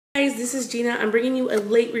this is Gina. I'm bringing you a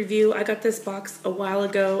late review. I got this box a while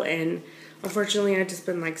ago, and unfortunately I've just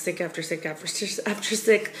been like sick after sick after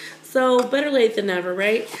sick. So better late than never,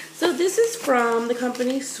 right? So this is from the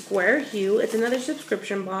company Square Hue. It's another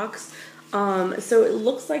subscription box. So it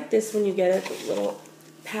looks like this when you get it, the little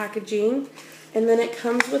packaging. And then it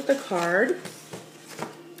comes with the card.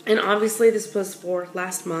 And obviously this was for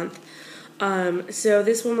last month. So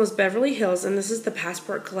this one was Beverly Hills, and this is the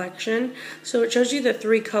Passport Collection. So it shows you the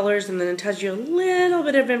 3 colors, and then it tells you a little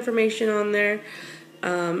bit of information on there.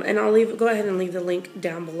 And I'll go ahead and leave the link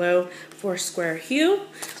down below for Square Hue.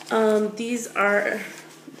 This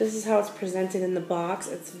is how it's presented in the box.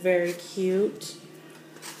 It's very cute.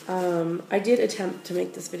 I did attempt to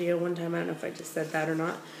make this video one time. I don't know if I just said that or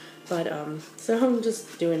not. But, so I'm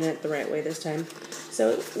just doing it the right way this time.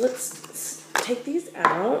 So let's take these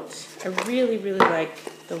out. I really, really like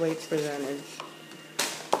the way it's presented.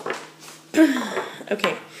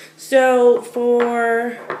 Okay, so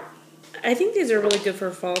I think these are really good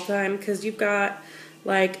for fall time because you've got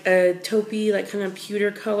like a taupey, like kind of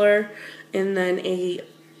pewter color, and then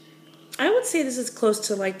I would say this is close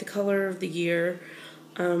to like the color of the year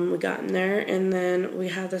we got in there, and then we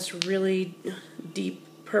have this really deep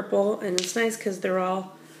purple, and it's nice because they're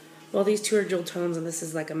all, well, these 2 are jewel tones, and this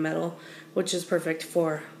is like a metal, which is perfect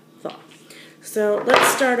for fall. So let's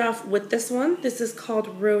start off with this one. This is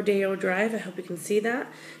called Rodeo Drive. I hope you can see that.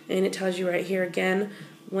 And it tells you right here again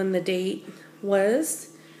when the date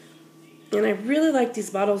was. And I really like these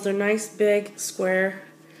bottles. They're nice, big, square.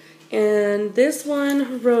 And this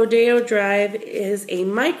one, Rodeo Drive, is a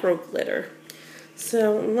micro glitter.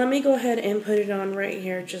 So let me go ahead and put it on right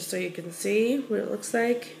here just so you can see what it looks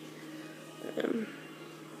like. There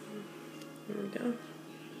we go.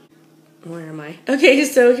 Where am I? Okay,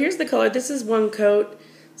 so here's the color. This is 1 coat,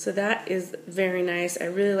 so that is very nice. I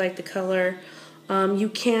really like the color. You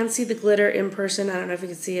can see the glitter in person. I don't know if you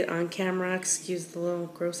can see it on camera. Excuse the little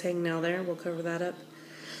gross hangnail there. We'll cover that up.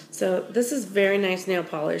 So this is very nice nail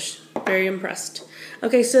polish. Very impressed.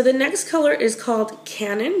 Okay, so the next color is called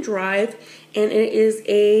Cannon Drive, and it is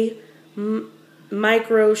a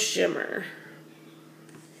micro shimmer.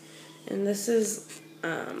 And this is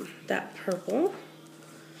that purple.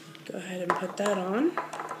 Go ahead and put that on.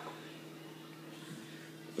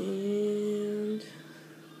 And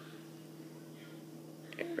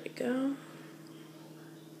there we go.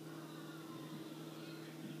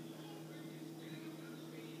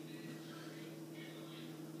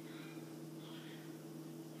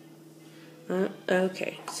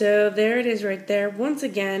 Okay, so there it is right there. Once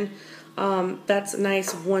again, that's a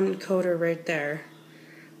nice 1 coater right there.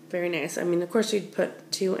 Very nice. I mean, of course you'd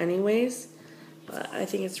put 2 anyways, but I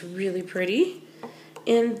think it's really pretty.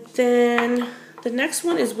 And then the next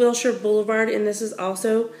one is Wilshire Boulevard, and this is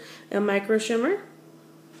also a micro shimmer.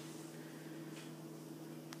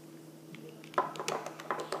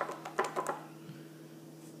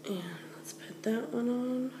 And let's put that one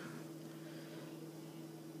on.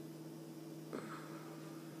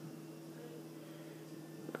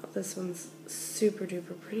 Oh, this one's super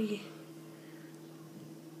duper pretty.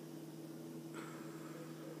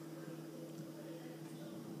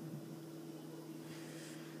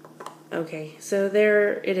 Okay, so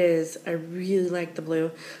there it is. I really like the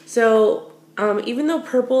blue. So, even though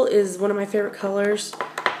purple is one of my favorite colors,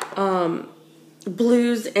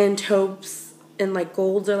 blues and taupes and like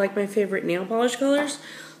golds are like my favorite nail polish colors.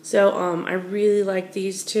 So, I really like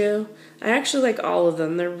these 2. I actually like all of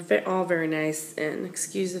them. They're all very nice, and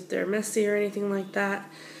excuse if they're messy or anything like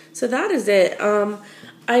that. So that is it.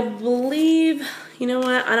 I believe, you know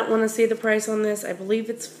what, I don't want to say the price on this. I believe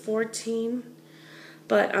it's $14.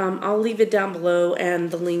 But I'll leave it down below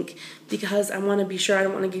and the link because I want to be sure. I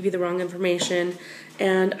don't want to give you the wrong information.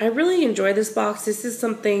 And I really enjoy this box. This is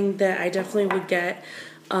something that I definitely would get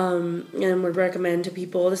and would recommend to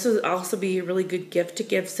people. This would also be a really good gift to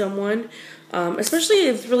give someone. Especially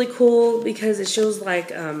if it's really cool because it shows like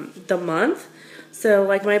the month. So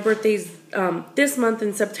like my birthday's this month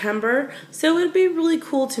in September. So it would be really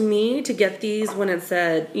cool to me to get these when it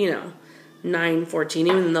said, you know, 9/14,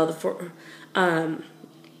 even though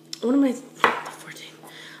what am I? 14.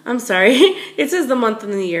 I'm sorry. It says the month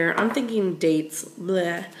and the year. I'm thinking dates.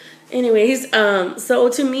 Bleh. Anyways, so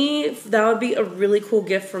to me, that would be a really cool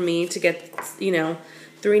gift for me to get, you know,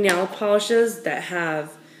 3 nail polishes that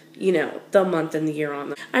have, you know, the month and the year on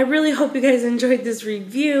them. I really hope you guys enjoyed this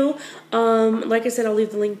review. Like I said, I'll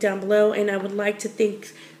leave the link down below, and I would like to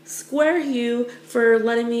thank Square Hue for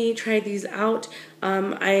letting me try these out.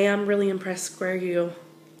 I am really impressed, Square Hue.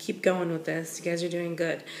 Keep going with this. You guys are doing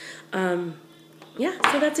good. Yeah,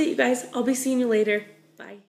 so that's it, you guys. I'll be seeing you later. Bye.